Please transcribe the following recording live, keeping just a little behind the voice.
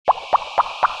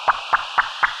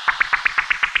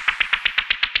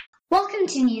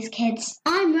Welcome to NewzKidz.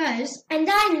 I'm Rose. And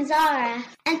I'm Zara.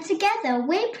 And together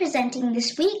we're presenting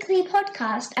this weekly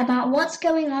podcast about what's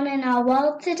going on in our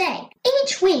world today.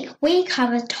 Each week we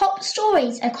cover top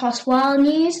stories across world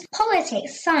news,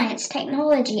 politics, science,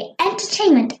 technology,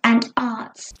 entertainment and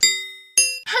arts.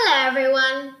 Hello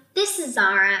everyone, this is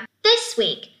Zara. This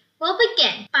week we'll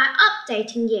begin by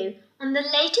updating you on the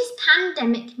latest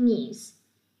pandemic news.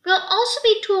 We'll also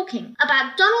be talking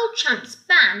about Donald Trump's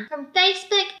ban from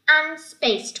Facebook and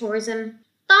space tourism.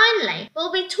 Finally,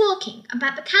 we'll be talking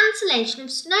about the cancellation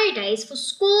of snow days for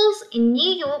schools in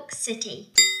New York City.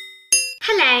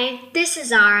 Hello, this is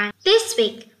Zara. This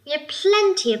week, we have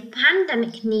plenty of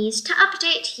pandemic news to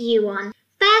update you on.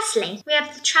 Firstly, we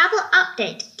have the travel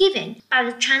update given by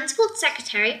the Transport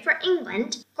Secretary for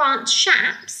England, Grant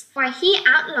Shapps, where he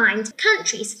outlines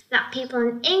countries that people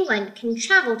in England can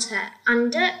travel to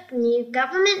under new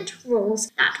government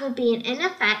rules that will be in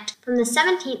effect from the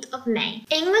 17th of May.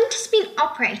 England has been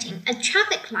operating a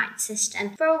traffic light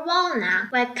system for a while now,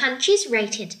 where countries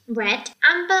rated red,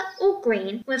 amber or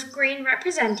green, with green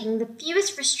representing the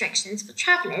fewest restrictions for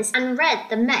travellers and red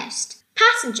the most.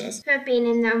 Passengers who have been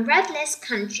in the red list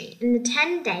country in the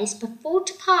 10 days before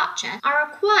departure are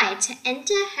required to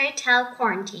enter hotel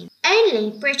quarantine.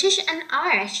 Only British and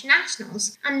Irish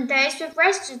nationals and those with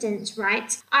residence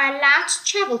rights are allowed to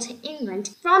travel to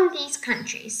England from these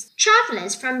countries.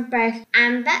 Travellers from both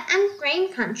amber and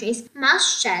green countries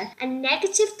must show a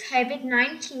negative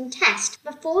COVID-19 test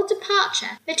before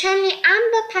departure, but only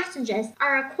amber passengers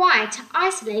are required to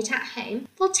isolate at home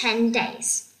for 10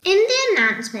 days. In the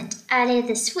announcement earlier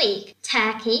this week,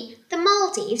 Turkey, the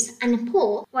Maldives and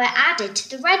Nepal were added to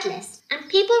the red list, and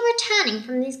people returning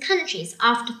from these countries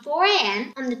after 4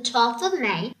 a.m. on the 12th of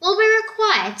May will be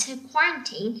required to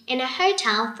quarantine in a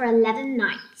hotel for 11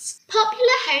 nights.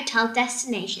 Popular hotel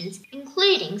destinations,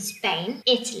 including Spain,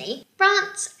 Italy,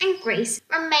 France and Greece,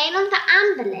 remain on the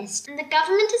amber list, and the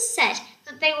government has said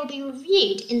that they will be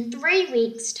reviewed in 3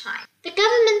 weeks' time. The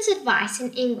government's advice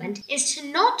in England is to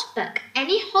not book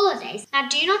any holidays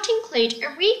that do not include a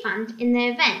refund in the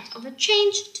event of a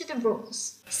change to the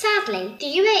rules. Sadly, the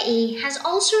UAE has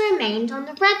also remained on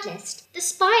the red list,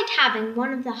 despite having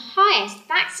one of the highest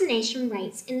vaccination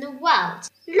rates in the world.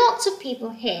 Lots of people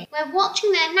here were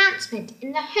watching the announcement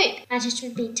in the hope that it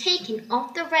would be taken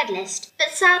off the red list,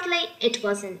 but sadly it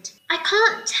wasn't. I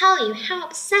can't tell you how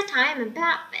upset I am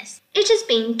about this. It has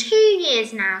been 2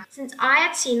 years now since I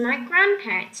had seen my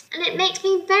grandparents, and it makes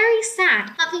me very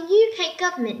sad that the UK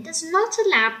government does not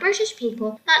allow British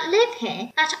people that live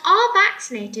here that are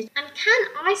vaccinated and can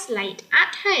isolate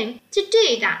at home to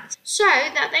do that, so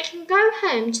that they can go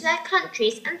home to their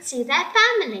countries and see their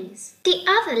families. The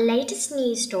other latest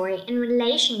news story in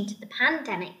relation to the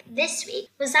pandemic this week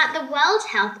was that the World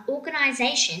Health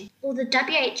Organization, or the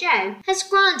WHO, has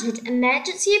granted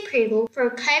emergency approval for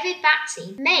a COVID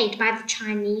vaccine made by the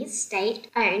Chinese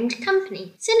state-owned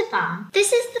company, Sinopharm.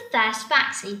 This is the first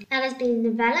vaccine that has been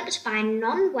developed by a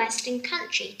non-Western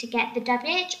country to get the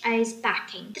WHO's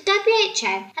backing. The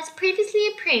WHO has previously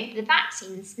approved the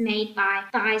vaccines made by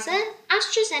Pfizer,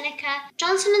 AstraZeneca,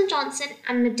 Johnson & Johnson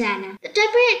and Moderna. The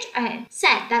WHO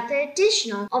said that the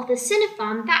addition of the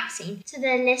Sinopharm vaccine to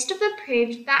the list of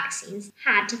approved vaccines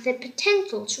had the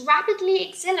potential to rapidly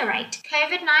accelerate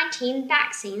COVID-19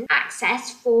 vaccine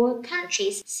access for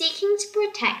countries seeking to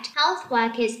protect health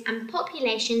workers and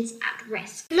populations at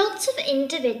risk. Lots of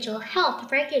individual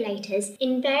health regulators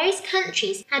in various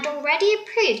countries had already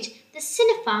approved the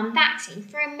Sinopharm vaccine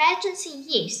for emergency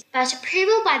use, but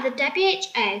approval by the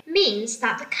WHO means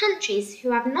that the countries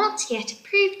who have not yet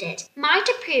approved it might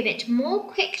approve it more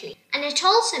quickly, and it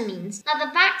also means that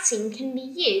the vaccine can be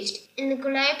used in the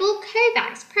global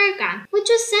COVAX program, which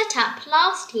was set up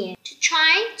last year to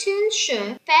try to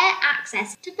ensure fair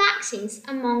access to vaccines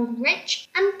among rich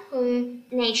and poor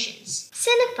nations.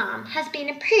 Sinopharm has been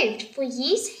approved for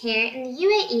use here in the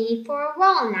UAE for a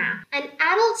while now, and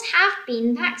adults have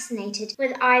been vaccinated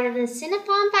with either the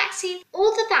Sinopharm vaccine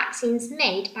or the vaccines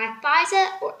made by Pfizer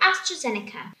or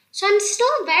AstraZeneca. So I'm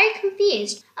still very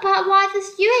confused about why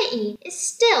this UAE is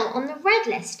still on the red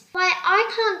list, why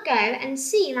I can't go and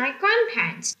see my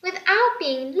grandparents without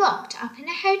being locked up in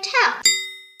a hotel.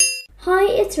 Hi,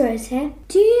 it's Rose here.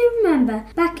 Do you remember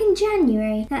back in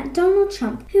January that Donald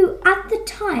Trump, who at the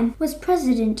time was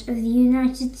President of the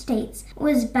United States,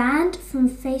 was banned from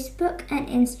Facebook and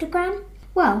Instagram?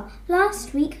 Well,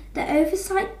 last week, the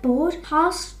Oversight Board,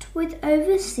 tasked with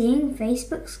overseeing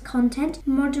Facebook's content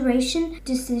moderation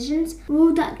decisions,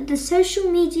 ruled that the social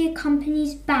media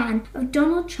company's ban of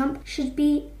Donald Trump should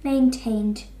be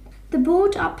maintained. The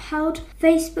board upheld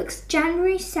Facebook's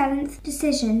January 7th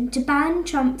decision to ban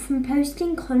Trump from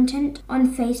posting content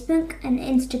on Facebook and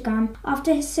Instagram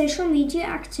after his social media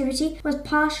activity was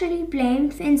partially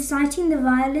blamed for inciting the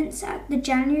violence at the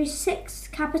January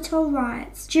 6th Capitol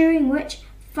riots, during which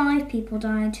 5 people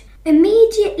died.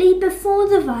 Immediately before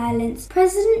the violence,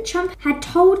 President Trump had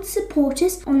told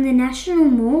supporters on the National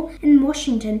Mall in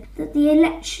Washington that the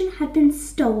election had been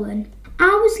stolen.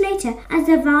 Hours later, as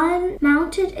the violence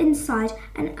mounted inside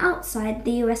and outside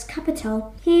the US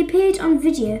Capitol, he appeared on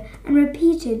video and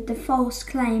repeated the false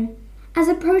claim. As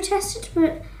a protester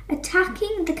to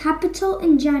attacking the Capitol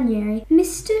in January,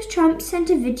 Mr. Trump sent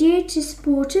a video to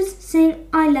supporters saying,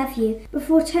 "I love you,"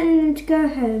 before telling them to go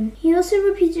home. He also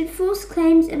repeated false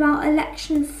claims about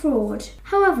election fraud.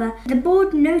 However, the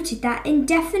board noted that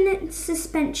indefinite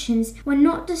suspensions were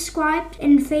not described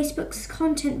in Facebook's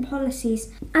content policies,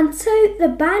 and so the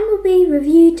ban will be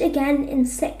reviewed again in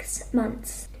 6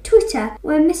 months. Twitter,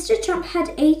 where Mr. Trump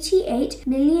had 88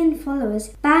 million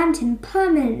followers, banned him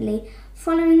permanently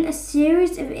following a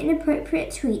series of inappropriate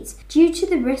tweets due to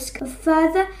the risk of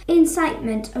further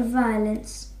incitement of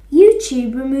violence.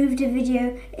 YouTube removed a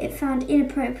video it found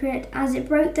inappropriate as it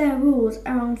broke their rules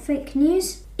around fake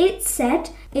news. It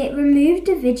said it removed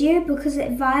the video because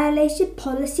it violated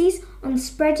policies on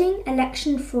spreading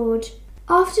election fraud.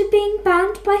 After being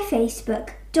banned by Facebook,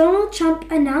 Donald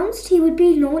Trump announced he would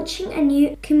be launching a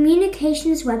new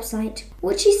communications website,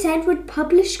 which he said would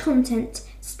publish content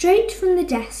straight from the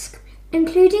desk,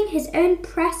 including his own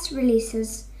press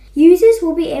releases. Users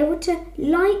will be able to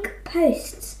like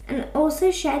posts and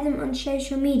also share them on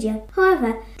social media.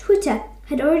 However, Twitter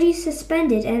had already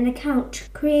suspended an account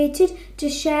created to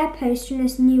share posts from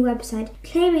this new website,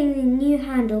 claiming the new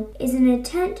handle is an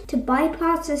attempt to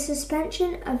bypass the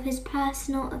suspension of his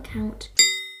personal account.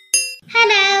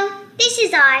 Hello, this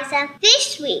is Isa.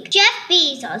 This week, Jeff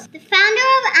Bezos, the founder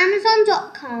of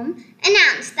Amazon.com,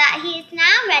 announced that he is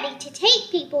now ready to take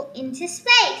people into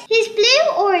space. His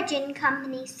Blue Origin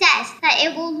company says that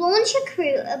it will launch a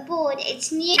crew aboard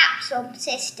its new capsule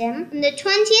system on the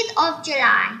 20th of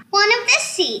July. One of the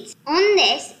seats on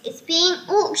this is being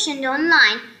auctioned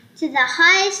online to the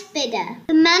highest bidder.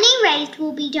 The money raised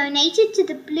will be donated to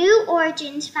the Blue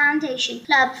Origins Foundation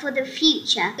Club for the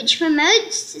Future, which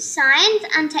promotes the science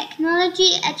and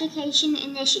technology education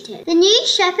initiative. The new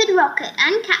Shepard rocket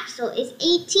and capsule is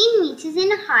 18 meters in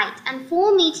height and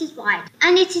 4 meters wide,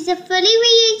 and it is a fully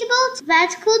reusable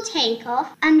vertical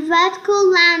takeoff and vertical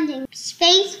landing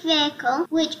space vehicle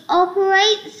which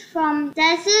operates from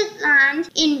desert land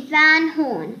in Van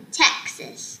Horn,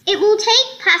 Texas. It will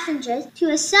take passengers to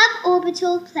a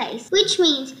suborbital place, which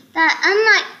means that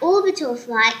unlike orbital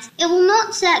flights, it will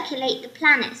not circulate the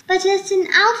planets, but at an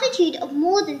altitude of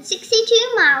more than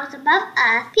 62 miles above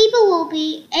Earth, people will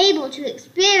be able to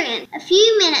experience a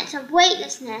few minutes of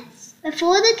weightlessness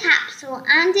before the capsule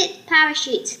and its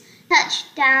parachutes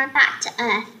touch down back to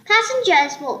Earth.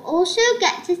 Passengers will also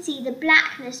get to see the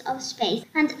blackness of space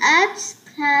and Earth's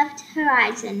curved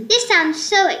horizon. This sounds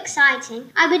so exciting.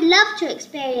 I would love to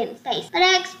experience space, but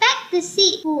I expect the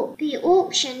seat will be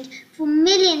auctioned for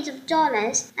millions of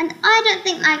dollars, and I don't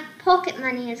think my pocket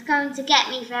money is going to get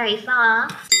me very far.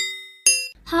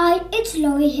 Hi, it's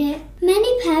Laurie here.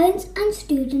 Many parents and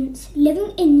students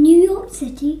living in New York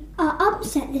City are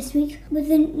upset this week with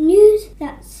the news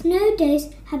that snow days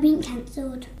have been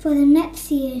cancelled for the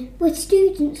next year, with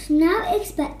students now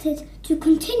expected to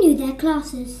continue their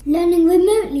classes, learning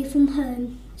remotely from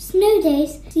home. Snow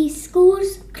days see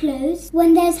schools close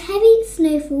when there's heavy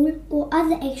snowfall or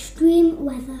other extreme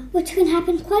weather, which can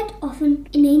happen quite often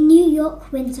in a New York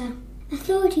winter.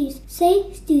 Authorities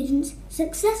say students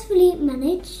successfully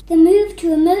managed the move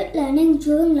to remote learning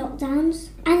during lockdowns,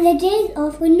 and their days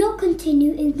off will not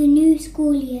continue in the new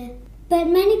school year. But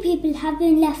many people have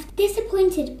been left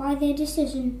disappointed by their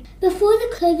decision. Before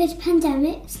the COVID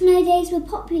pandemic, snow days were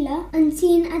popular and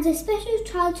seen as a special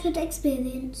childhood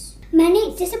experience.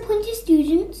 Many disappointed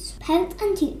students, parents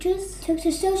and teachers took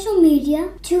to social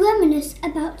media to reminisce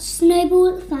about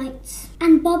snowball fights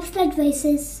and bobsled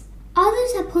races.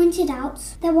 Others have pointed out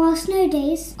that while snow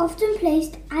days often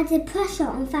placed added pressure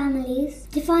on families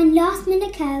to find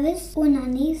last-minute carers or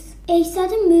nannies, a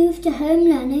sudden move to home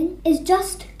learning is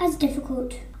just as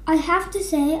difficult. I have to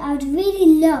say I would really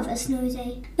love a snow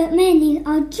day, but mainly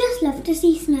I would just love to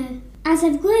see snow. As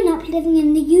I've grown up living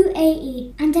in the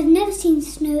UAE and have never seen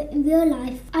snow in real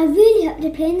life, I really hope to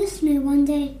play in the snow one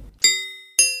day.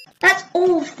 That's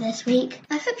all for this week.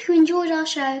 I hope you enjoyed our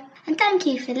show, and thank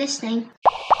you for listening.